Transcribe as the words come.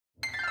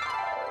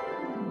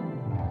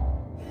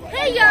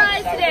Hey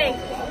guys, today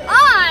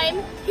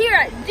I'm here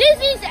at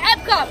Disney's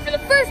Epcot for the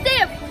first day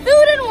of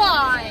Food and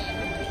Wine.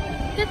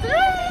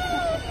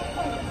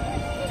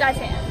 Jazz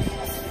hands.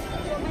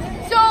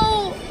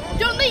 So,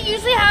 don't they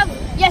usually have,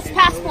 yes,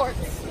 passports?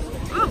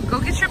 Ooh, go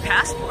get your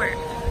passport.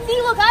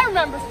 See, look, I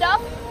remember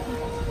stuff.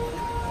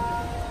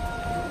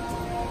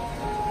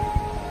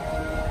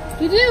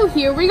 You do,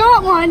 here we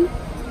got one.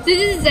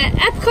 This is the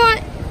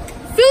Epcot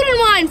Food and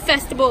Wine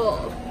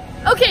Festival.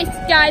 Okay,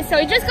 guys, so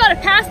I just got a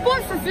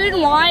passport for Food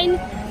and Wine.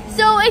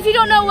 So if you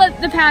don't know what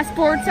the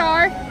passports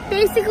are,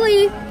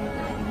 basically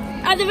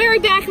at the very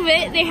back of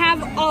it, they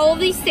have all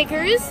of these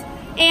stickers,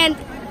 and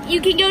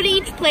you can go to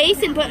each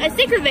place and put a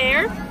sticker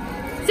there,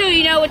 so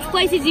you know which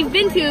places you've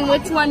been to and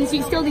which ones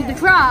you still need to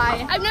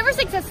try. I've never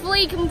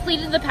successfully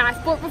completed the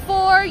passport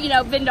before, you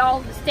know, been to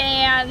all the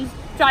stands,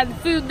 tried the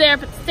food there,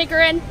 put the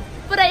sticker in,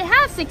 but I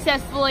have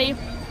successfully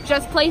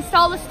just placed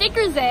all the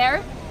stickers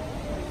there.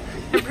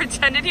 And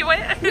pretended you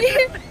went?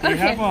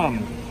 Okay.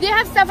 They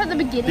have stuff at the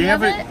beginning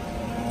of it.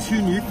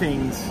 Two new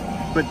things,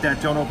 but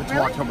that don't open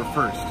till October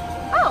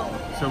 1st.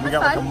 Oh, so we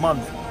got like a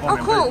month. Oh,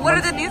 cool. What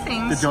are the new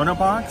things? The donut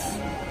box,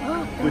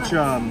 which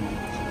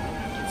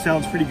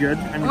sounds pretty good.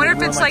 I wonder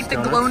if it's like the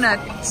glow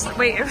nuts.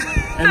 Wait, and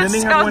that then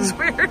they have one,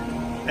 weird.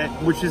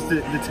 Which is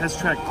the Test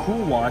Track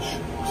Cool Wash,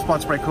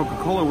 sponsored by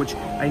Coca-Cola, which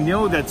I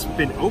know that's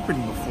been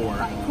open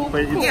before,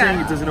 but it's saying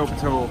it doesn't open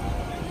until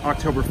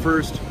October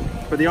 1st.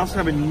 But they also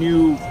have a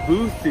new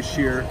booth this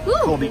year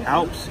called the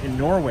Alps in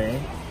Norway.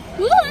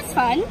 Ooh, that's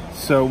fun.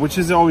 So, which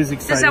is always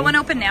exciting. Does that one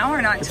open now or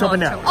not? It's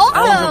open now.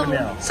 Also, open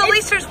now. So at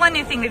least there's one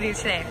new thing to do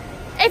today.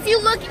 If you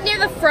look near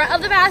the front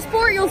of the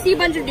passport, you'll see a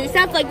bunch of new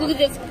stuff. Like, look at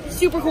this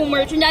super cool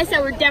merchandise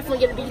that we're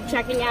definitely going to be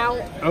checking out.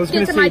 I was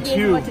going to say,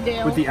 too,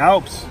 with the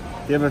Alps,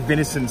 they have a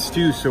venison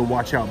stew, so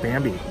watch out,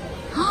 Bambi.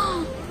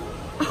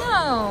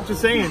 Oh.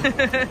 Just saying.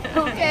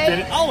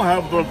 Okay. I'll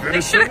have the venison. They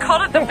should have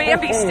called it the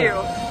Bambi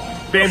stew.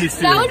 Bambi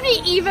stew. That would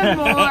be even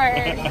more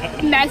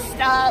messed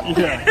up.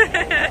 Yeah.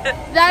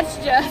 That's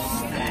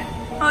just...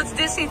 Well, it's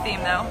Disney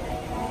themed, though.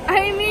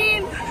 I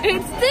mean,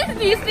 it's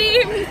Disney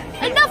themed.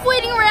 Enough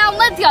waiting around.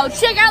 Let's go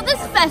check out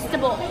this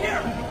festival.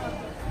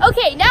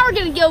 Okay, now we're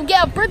going to go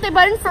get a birthday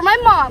button for my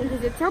mom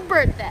because it's her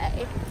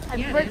birthday.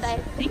 Happy birthday.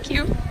 Thank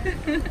you.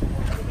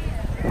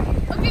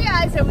 Okay,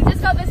 guys, so we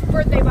just got this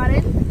birthday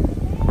button.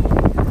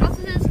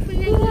 Also says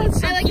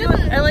So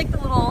I like the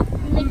little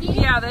Mickey.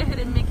 Yeah, the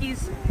hidden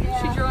Mickeys.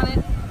 She drew on it.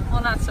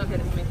 Well, not so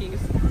hidden Mickeys,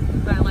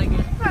 but I like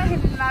it. Not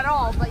hidden at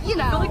all, but you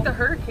know. I feel like the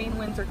hurricane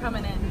winds are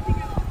coming in.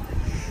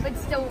 But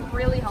still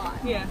really hot.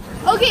 Yeah.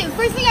 Okay, the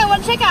first thing I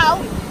want to check out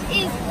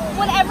is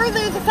whenever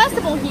there's a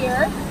festival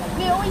here,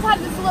 they always have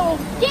this little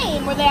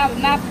game where they have a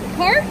map of the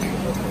park,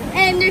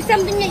 and there's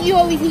something that you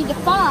always need to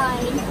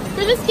find.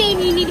 For this game,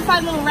 you need to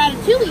find little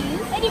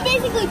ratatouilles, and you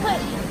basically put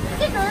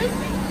stickers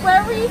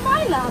wherever you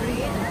find them.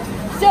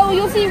 So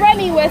you'll see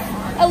Remy with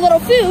a little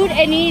food,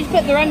 and you need to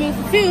put the Remy with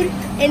the food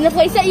in the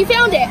place that you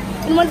found it.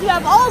 And once you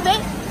have all of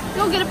it,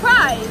 you'll get a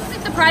prize.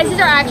 The prizes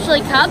are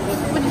actually cups,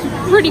 which is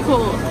pretty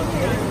cool.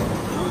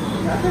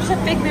 There's a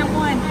Figment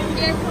one.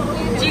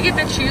 Do you get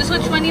to choose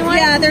which one you want?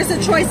 Yeah, there's a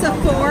choice of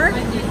 4.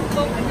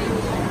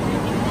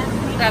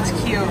 That's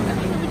cute.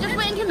 We just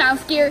went into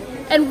Mouse Gear,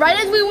 and right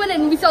as we went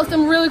in, we saw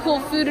some really cool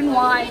Food and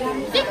Wine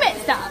Figment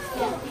stuff.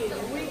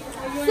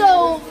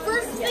 So,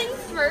 first things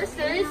first,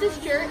 there is this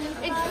shirt.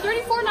 It's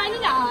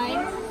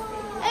 $34.99,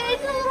 and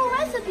it's a little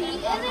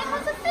recipe, and it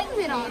has a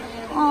Figment on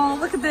it. Oh,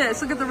 look at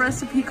this. Look at the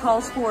recipe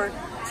calls for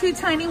 2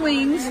 tiny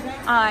wings,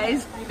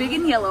 eyes, big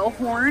and yellow,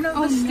 horn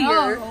of the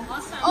steer. No.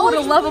 What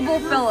a lovable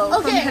fellow.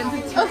 Okay,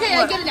 okay,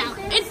 I get it now.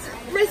 It's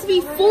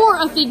recipe for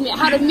a Figment,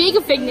 how to make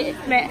a Figment.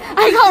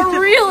 I got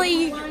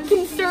really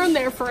concerned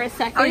there for a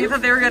second. Oh, you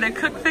thought they were going to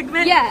cook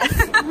Figment? Yes,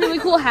 really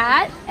cool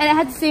hat, and it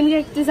had the same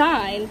exact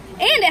design.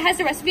 And it has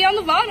the recipe on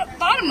the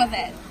bottom of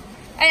it.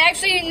 I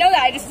actually didn't know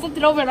that. I just flipped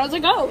it over and I was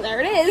like, oh,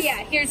 there it is. Yeah,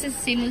 here's the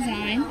same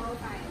design.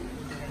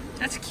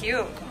 That's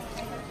cute.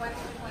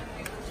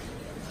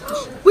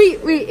 Wait,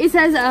 it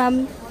says,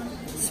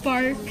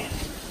 Spark.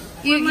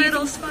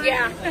 Little Spark.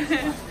 Yeah.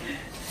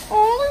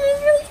 Oh,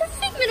 it's really a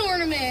Figment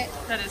ornament.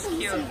 That is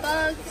cute. Some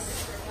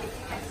bugs.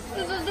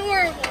 This is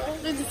adorable.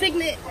 There's a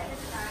Figment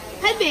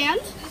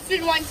headband. Food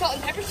and Wine Salt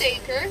and Pepper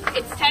Shaker.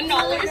 It's $10.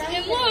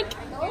 And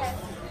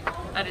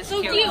look. That is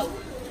So cute. cute.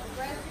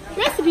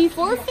 Recipe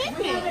for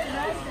Figment.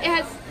 It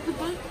has the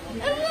book.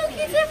 And look,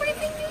 it's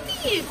everything you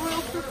need.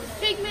 Royal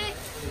Figment,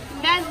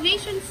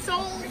 Imagination,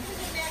 Salt,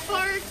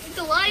 Spark,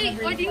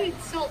 Delight. Why do you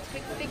need salt to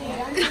make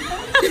Figment?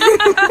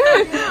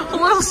 A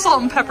little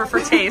salt and pepper for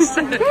taste.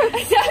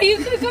 That's how you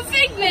cook a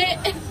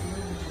Figment.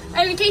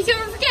 And in case you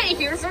ever forget,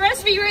 here's the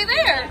recipe right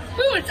there.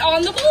 Ooh, it's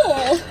on the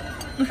bowl.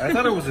 I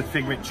thought it was a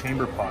Figment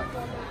chamber pot.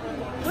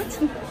 What?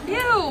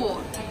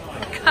 Ew.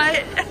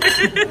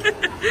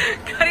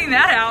 Cutting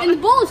that out. And the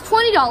bowl is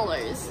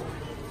 $20.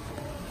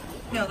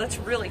 No, that's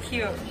really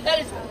cute. That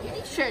is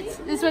shirts.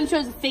 This one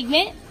shows a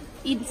Figment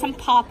eating some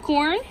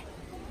popcorn,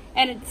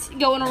 and it's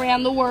going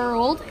around the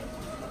world.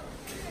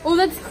 Oh,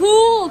 that's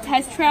cool.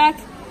 Test Track,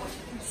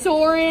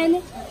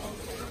 Soarin'.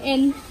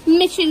 in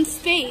Mission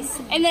Space.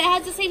 And then it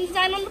has the same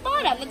design on the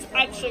bottom. It's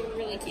actually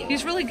really cute.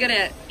 He's really good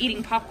at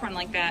eating popcorn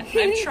like that.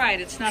 I've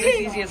tried. It's not as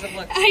easy as it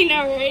looks. I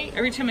know, right?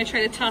 Every time I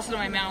try to toss it in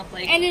my mouth,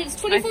 like, and it's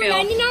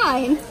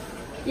 $24.99.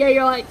 Yeah,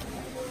 you're like,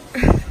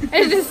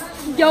 it just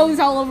goes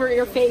all over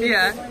your face.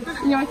 Yeah.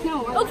 You're like,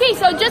 no. Okay,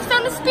 so I just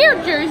found a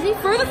Spirit jersey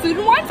for the Food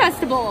and Wine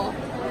Festival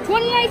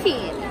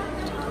 2019.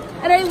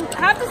 And I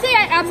have to say,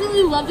 I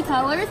absolutely love the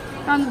colors.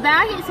 On the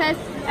back, it says,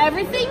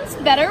 everything's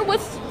better with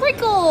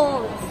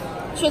sprinkles.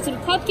 Shows some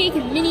cupcake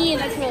and mini,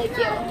 and that's really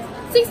cute.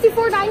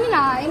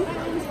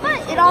 $64.99.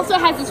 But it also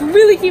has this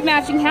really cute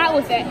matching hat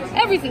with it.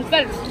 Everything's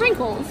better with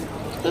sprinkles.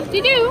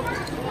 Whoop-de-doo.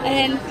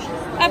 And then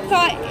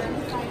Epcot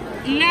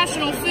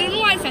National Food and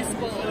Wine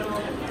Festival.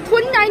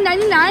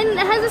 $29.99, and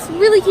it has this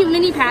really cute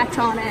mini patch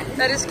on it.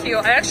 That is cute.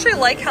 I actually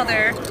like how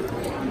they're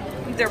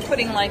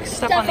putting like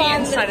stuff on the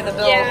inside of the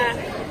bill. Yeah.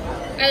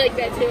 I like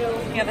that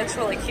too. Yeah, that's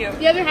really cute.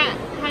 The other hat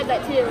had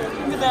that too.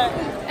 Look at that.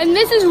 And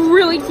this is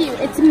really cute.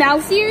 It's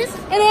mouse ears,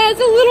 and it has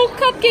a little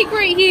cupcake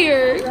right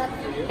here.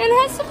 And it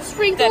has some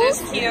sprinkles. That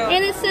is cute.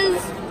 And it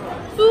says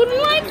Food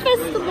and Wine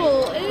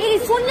Festival. And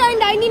it's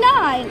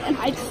 $29.99. And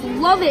I just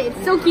love it.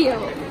 It's so cute.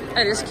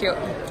 That is cute.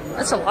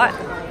 That's a lot.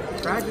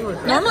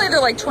 Normally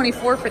they're like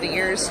 $24 for the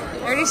ears.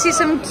 I already see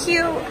some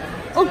cute.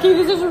 Okay,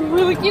 this is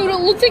really cute. It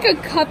looks like a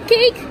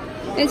cupcake.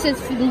 And it says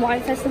Food and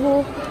Wine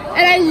Festival.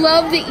 And I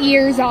love the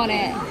ears on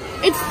it.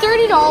 It's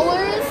 $30.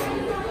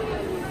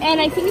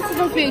 And I think it's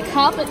supposed to be a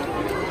cup.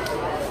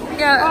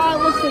 Yeah. Oh,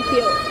 it looks so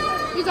cute.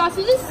 There's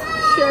also this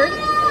shirt.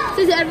 It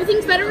says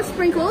everything's better with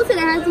sprinkles. And it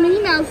has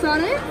Minnie Mouse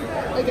on it.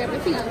 Like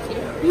everything else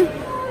here.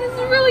 This is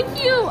really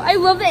cute. I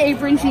love the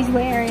apron she's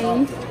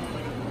wearing.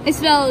 It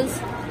spells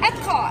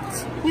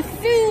Epcot with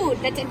food.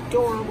 That's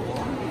adorable,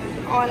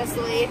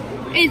 honestly.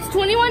 It's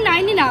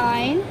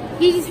 $21.99.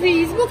 He's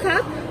reusable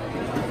cup.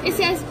 It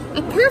says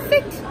a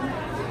perfect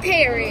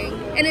pairing,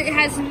 and it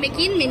has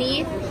Mickey and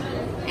Minnie,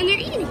 and they're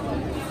eating.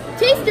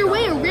 Taste your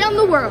way around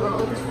the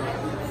world.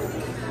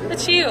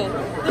 That's you.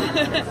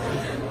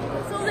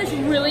 So this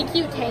really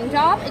cute tank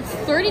top. It's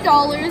 $30,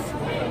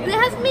 and it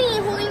has Minnie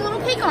holding a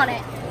little cake on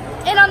it.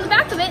 And on the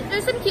back of it,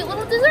 there's some cute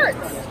little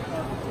desserts.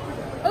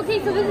 Okay,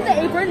 so this is the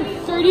apron,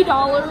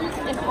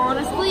 $30, and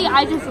honestly,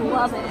 I just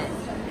love it.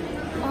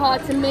 Oh,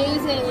 it's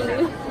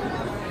amazing.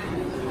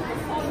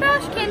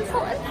 Trash can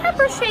full of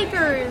pepper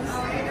shakers.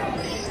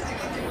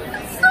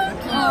 That's so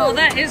cute. Oh,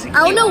 that is cute. I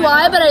don't know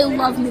why, but I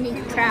love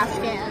mini trash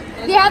cans.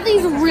 They have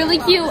these really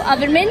cute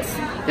oven mitts.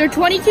 They're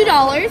 $22,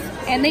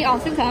 and they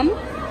also come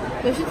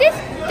with a dish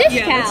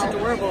towel. That's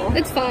adorable.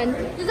 It's fun.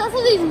 There's also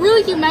these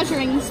really cute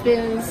measuring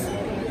spoons,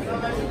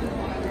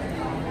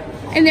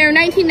 and they're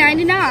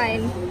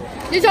 $19.99.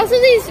 There's also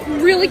these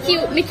really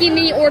cute Mickey and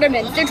Minnie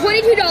ornaments. They're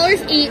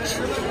 $22 each,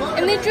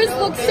 and they just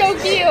look so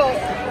cute.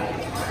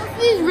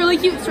 These really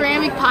cute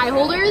ceramic pie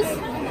holders.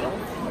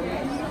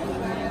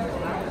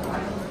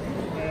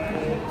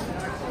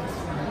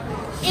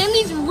 And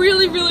these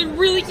really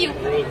cute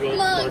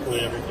mugs.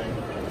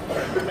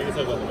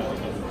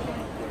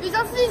 There's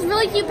also these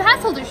really cute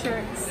pass holder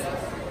shirts.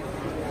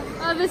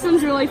 Oh, this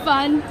one's really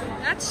fun.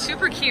 That's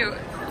super cute.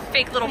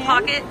 Fake little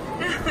pocket.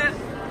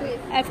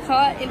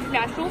 Epcot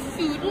International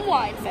Food and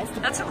Wine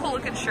Festival. That's a cool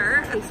looking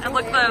shirt. And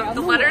look,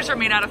 the letters are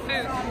made out of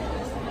food.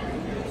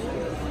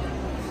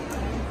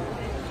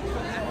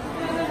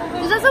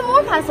 There's also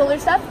more pass holder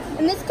stuff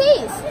in this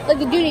case, like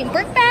the Dooney and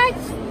Brick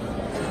bags.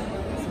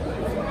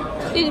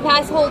 There's a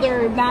pass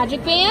holder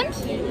magic band,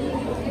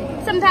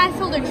 some pass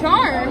holder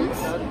charms,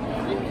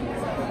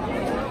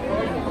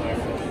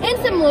 and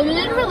some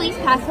limited release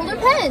pass holder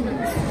pens.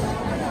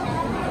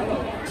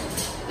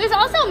 There's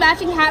also a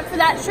matching hat for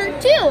that shirt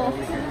too.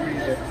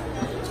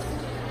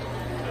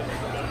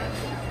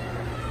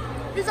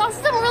 There's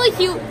also some really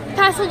cute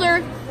pass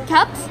holder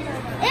cups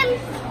and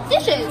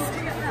dishes.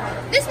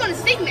 This one is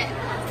Figment.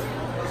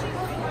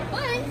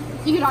 But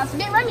you can also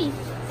get Remy.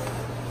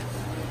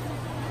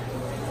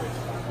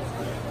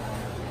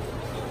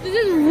 This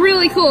is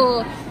really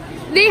cool.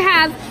 They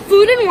have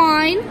food and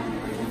wine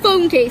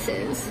phone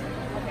cases.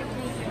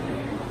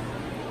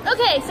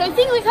 Okay, so I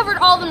think we covered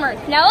all the merch.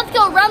 Now let's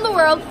go around the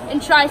world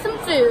and try some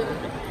food.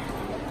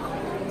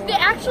 They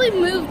actually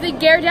moved the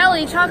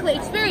Ghirardelli chocolate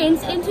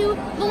experience into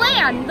the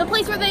land, the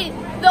place where the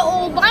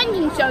old Lion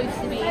King show used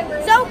to be.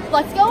 So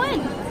let's go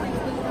in.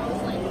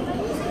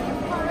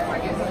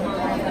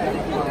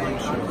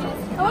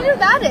 I wonder what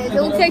that is.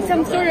 It looks like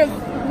some sort of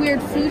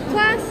weird food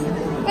class.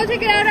 I'll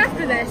check it out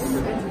after this.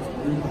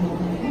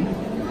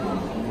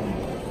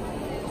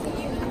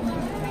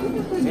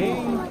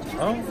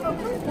 Oh,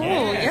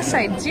 yes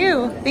I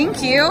do.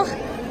 Thank you.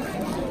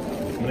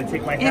 I'm gonna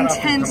take my hat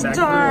Intense off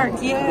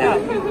dark, yeah.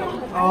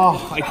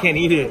 Oh, I can't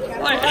eat it.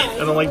 What? I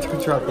don't like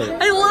dark chocolate.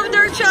 I love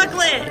dark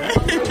chocolate.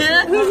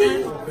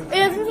 It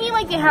doesn't seem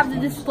like they have the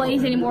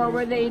displays anymore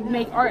where they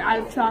make art out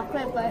of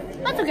chocolate,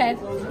 but that's okay.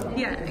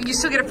 Yeah, you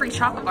still get a free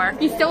chocolate bar.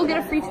 You still get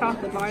a free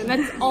chocolate bar, and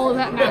that's all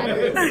that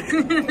matters.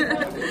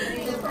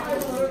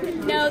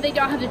 No, they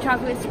don't have the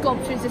chocolate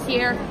sculptures this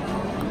year.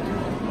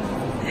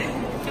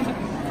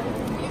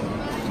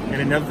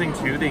 And another thing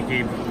too, they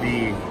gave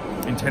the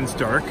Intense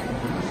Dark,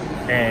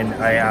 and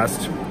I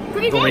asked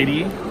the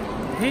lady,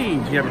 hey,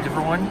 do you have a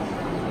different one?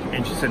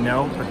 And she said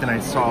no, but then I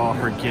saw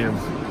her give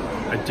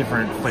a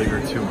different flavor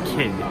to a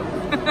kid.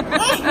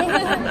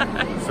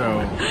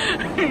 So,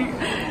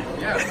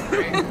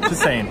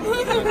 just saying,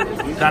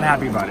 not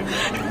happy about it.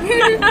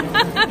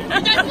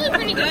 It's actually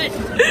pretty good.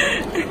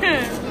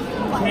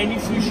 Candy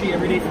sushi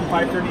every day from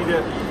 5:30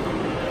 to...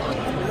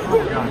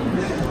 Oh, God.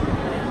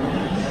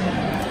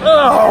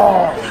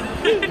 Oh!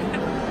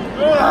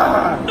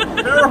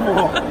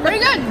 Terrible. Pretty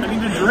good. I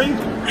need to drink.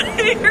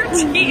 Your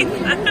teeth.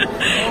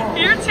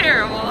 You're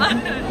terrible.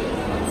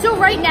 So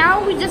right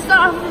now, we just got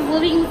off of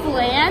Living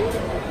Land,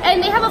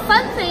 and they have a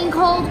fun thing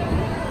called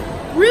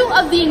Root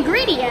of the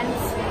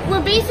Ingredients,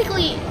 where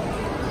basically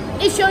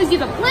it shows you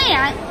the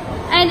plant,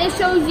 and it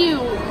shows you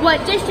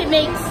what dish it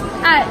makes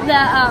at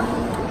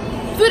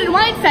the Food and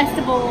Wine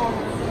Festival,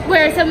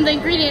 where some of the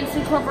ingredients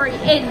incorporate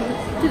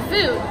into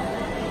food.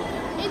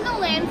 In the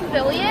Land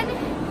Pavilion,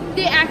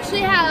 they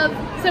actually have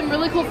some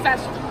really cool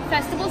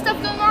festival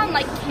stuff going on,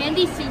 like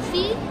candy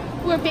sushi,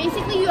 where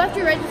basically you have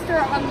to register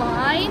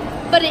online,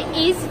 but it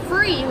is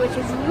free, which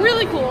is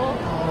really cool.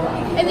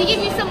 And they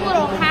give you some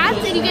little hats,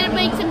 and you get to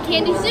make some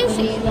candy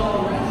sushi.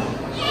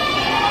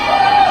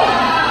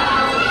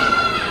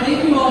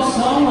 Thank you all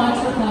so much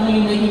for coming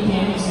and making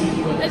candy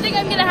sushi with us. I think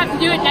I'm gonna have to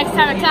do it next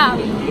time I come,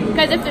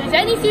 because if there's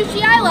any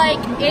sushi I like,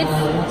 it's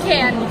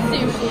candy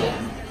sushi.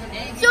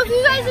 So if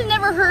you guys have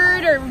never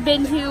heard or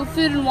been to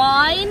Food and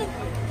Wine,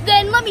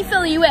 then let me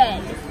fill you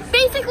in.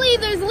 Basically,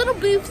 there's little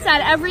booths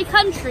at every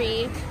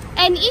country,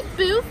 and each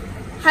booth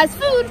has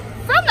food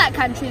from that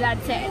country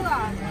that's in.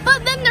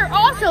 But then there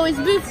also is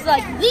booths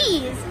like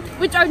these,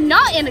 which are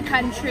not in a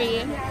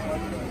country,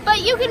 but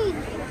you can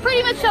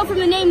pretty much tell from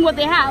the name what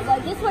they have.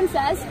 Like this one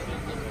says,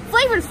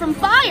 flavors from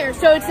fire,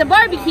 so it's a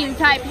barbecue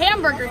type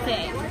hamburger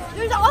thing.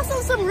 There's also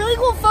some really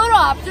cool photo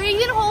ops where you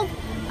can hold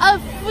a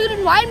Food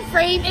and Wine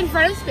frame in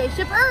front of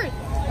Spaceship Earth.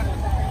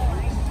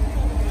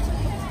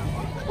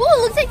 Ooh, it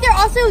looks like they're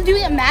also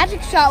doing a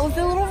magic shot with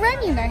a little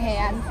ring in their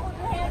hand.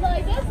 And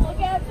like this, look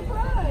at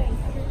surprise.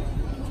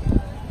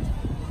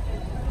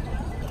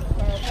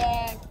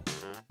 Perfect.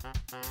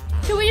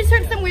 So we just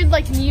heard some weird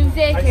like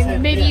music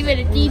and maybe even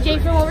a DJ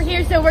from over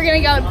here, so we're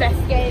gonna go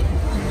investigate.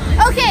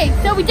 Okay,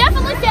 so we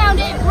definitely found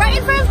it right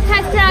in front of the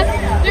test track.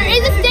 There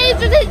is a stage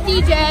with a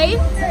DJ.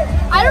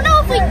 I don't know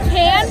if we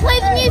can play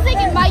the music,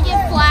 it might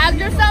get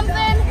flagged or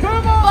something,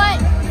 but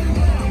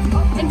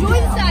enjoy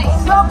the sight.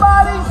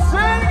 Somebody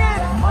sing it!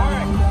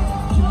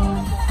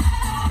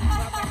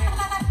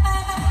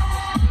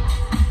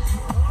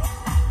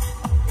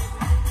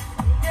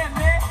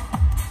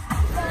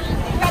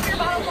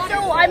 So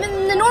I'm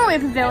in the Norway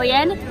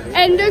Pavilion,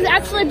 and there's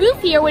actually a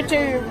booth here which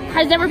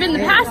has never been the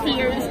past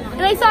years.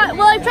 And I thought,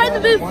 well, I've tried the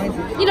booth,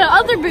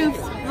 other booths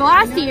the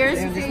last years,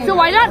 so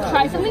why not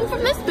try something from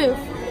this booth?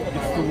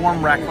 It's the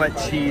warm raclette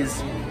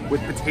cheese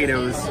with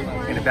potatoes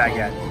and a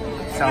baguette.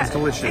 Sounds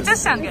delicious. It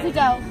does sound Here we good.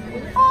 go.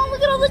 Oh,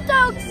 look at all the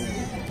ducks.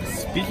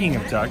 Speaking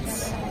of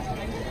ducks,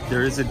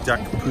 there is a duck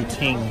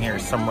poutine here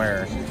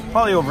somewhere,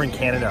 probably over in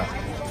Canada.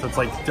 So it's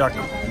like duck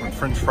with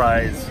French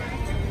fries.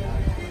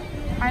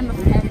 I'm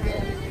offended.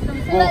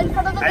 Don't say that in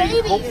front of the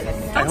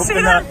babies. Don't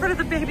say that in front of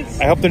the babies.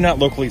 I hope they're not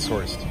locally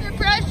sourced. They're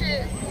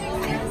precious.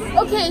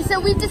 Okay, so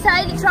we've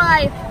decided to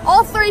try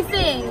all three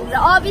things.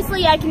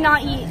 Obviously, I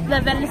cannot eat the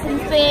venison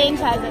thing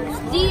because it's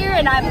deer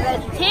and I'm a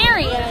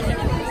vegetarian.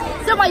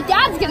 So my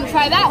dad's gonna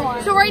try that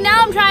one. So right now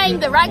I'm trying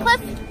the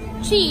raclette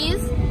cheese,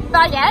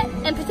 baguette,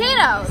 and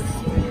potatoes.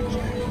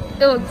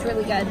 It looks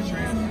really good.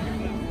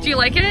 Do you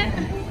like it?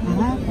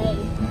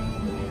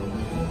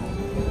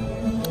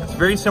 It's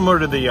very similar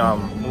to the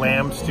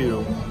lamb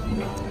stew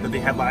that they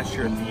had last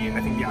year at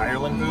I think the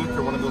Ireland booth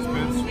or one of those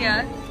booths.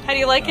 Yeah. How do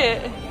you like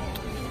it?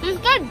 It's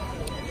good.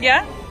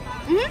 Yeah?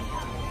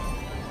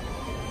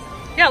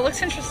 Yeah, it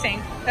looks interesting.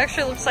 It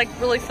actually looks like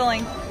really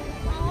filling.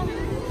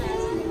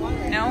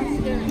 No?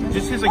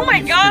 Just tastes like Oh my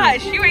beef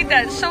gosh, stew. you ate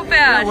that so Yeah,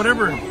 bad.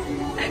 whatever.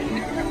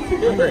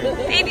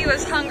 Baby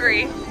was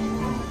hungry.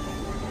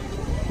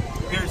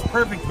 It was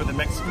perfect for the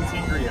Mexican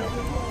sangria.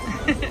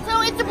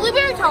 So it's a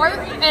blueberry tart,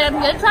 and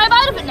I'm gonna try a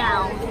bite of it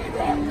now.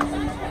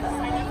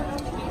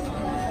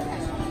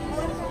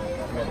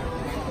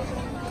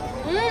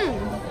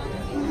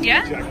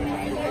 Yeah?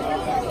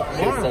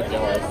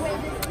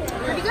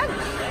 Pretty good.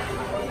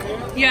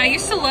 Yeah, I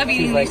used to love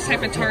eating these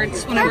type of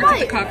tarts when I worked at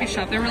the coffee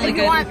shop. They're really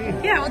good.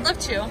 Yeah, I would love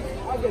to.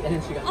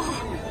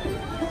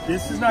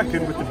 This is not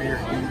good with the beer.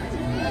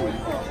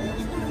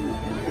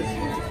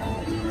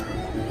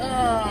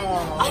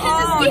 Why does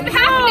this keep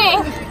happening?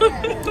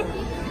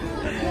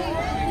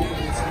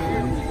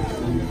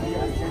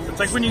 It's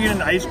like when you get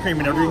an ice cream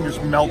and everything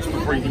just melts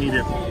before you can eat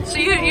it. So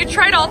you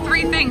tried all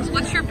three things.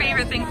 What's your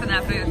favorite thing from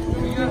that booth?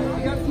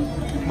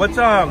 What's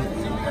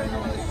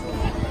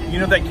you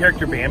know that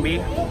character Bambi?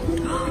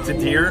 It's a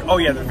deer. Oh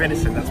yeah, the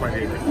venison. That's my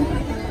favorite.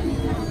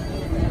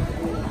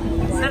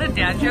 Is that a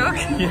dad joke?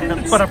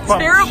 Yeah, but a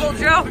Terrible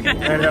joke.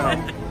 I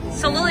know.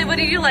 So Lily, what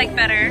do you like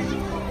better?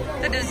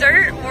 The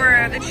dessert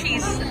or the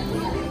cheese?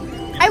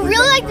 I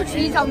really like the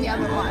cheese on the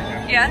other one.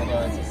 Yeah?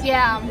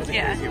 Yeah.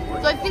 Yeah.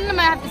 So I think I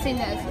might have to say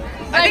this.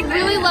 I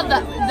really love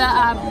the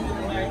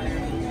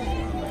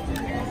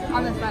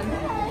on this one.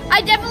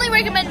 I definitely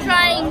recommend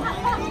trying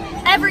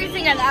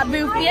everything at that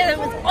booth because it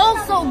was all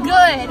so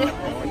good.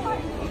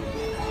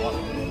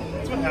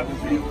 That's what happens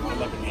when you have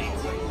 11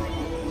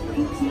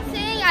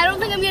 Saying I don't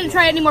think I'm gonna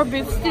try any more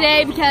booths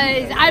today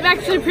because I'm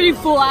actually pretty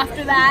full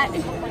after that.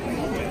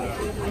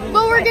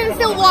 But we're gonna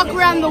still walk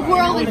around the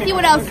world and see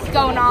what else is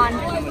going on.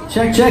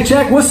 Check, check,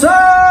 check. What's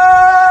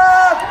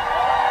up?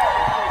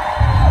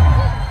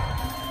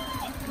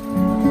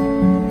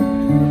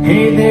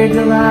 Hey there,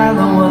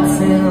 Delilah. What's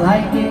it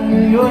like in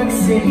New York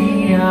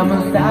City? I'm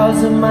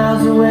 1,000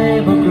 miles away,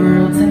 but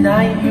girl,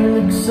 tonight you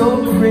look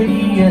so pretty.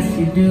 Yes,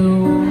 you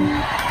do.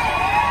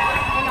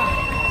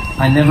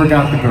 I never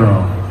got the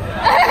girl.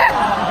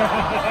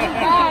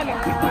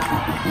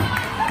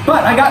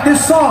 But I got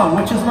this song,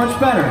 which is much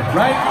better,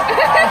 right?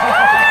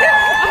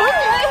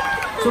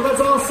 So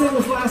let's all sing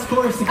this last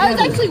chorus together. I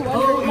was actually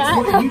wondering that.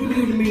 It's what you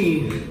do to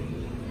me.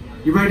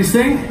 You ready to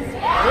sing?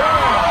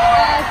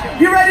 Yeah.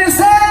 You ready to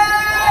sing?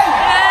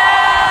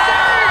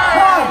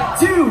 Yeah. 1,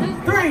 2,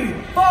 3,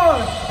 4.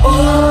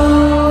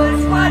 Oh,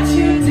 it's what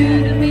you do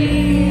to me.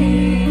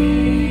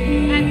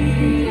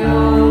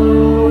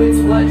 Oh, it's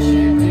what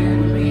you do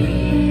to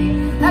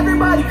me.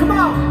 Everybody, come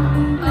on.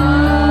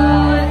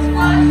 Oh, it's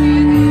what you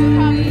do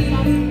to me.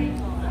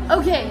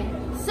 Okay,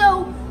 so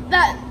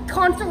that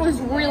concert was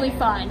really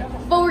fun,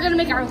 but we're gonna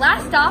make our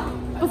last stop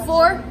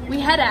before we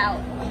head out.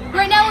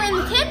 Right now we're in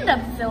the Canada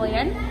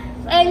Pavilion,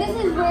 and this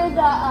is where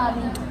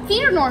the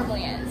theater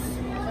normally is.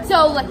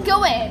 So let's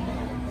go in.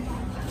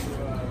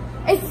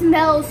 It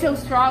smells so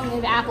strongly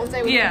of apples.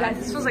 Yeah,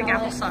 it smells like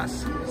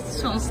applesauce. It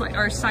smells like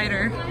our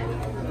cider.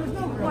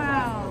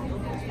 Wow.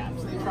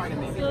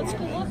 Let's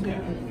go look.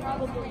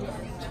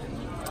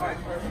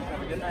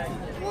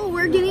 What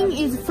we're getting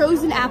is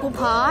frozen apple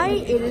pie.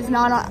 It is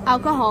not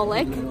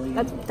alcoholic.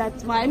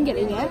 That's why I'm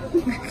getting it.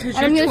 And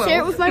I'm gonna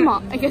share it with my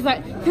mom because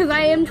I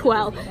am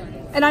 12,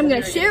 and I'm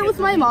gonna share it with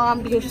my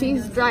mom because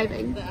she's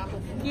driving.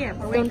 Yeah,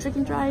 Don't drink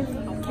and drive,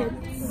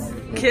 kids.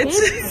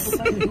 Kids?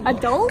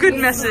 Adults? Good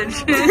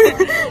message.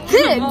 Kids.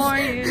 The more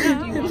you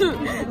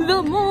know.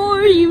 The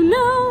more you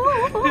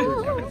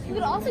know. You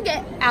can also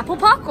get apple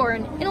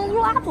popcorn in a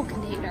little apple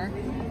container.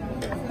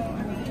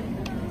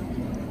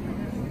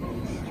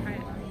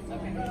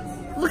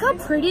 Look how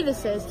pretty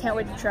this is. Can't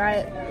wait to try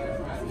it.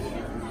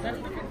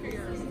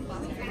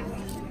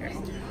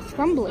 It's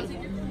crumbly.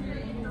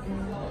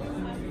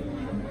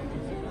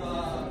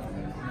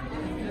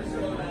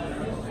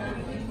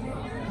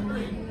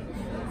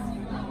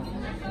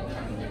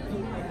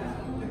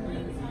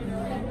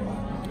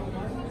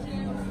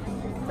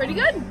 Pretty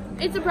good.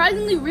 It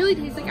surprisingly really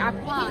tastes like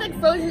apple pie. It tastes like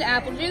frozen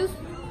apple juice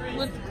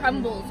with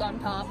crumbles on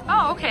top.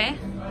 Oh, okay.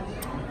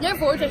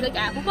 Therefore, it tastes like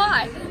apple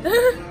pie.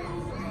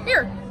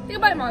 Here, take a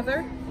bite,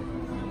 Martha.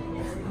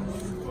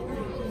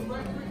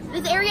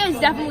 This area is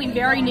definitely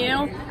very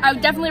new. I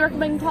would definitely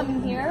recommend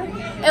coming here.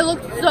 It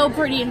looks so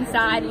pretty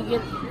inside.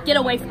 You get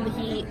away from the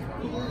heat.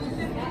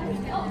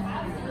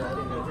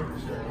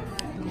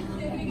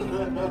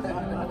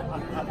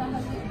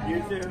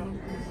 You too.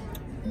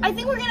 I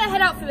think we're gonna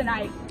head out for the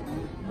night.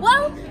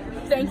 Well,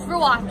 thanks for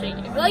watching.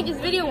 If you like this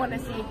video and want to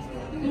see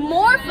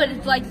more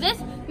footage like this,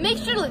 make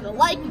sure to leave a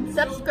like and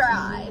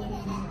subscribe.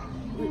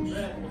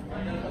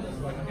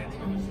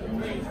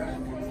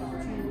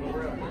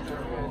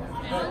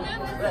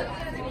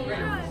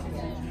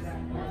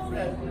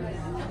 Red.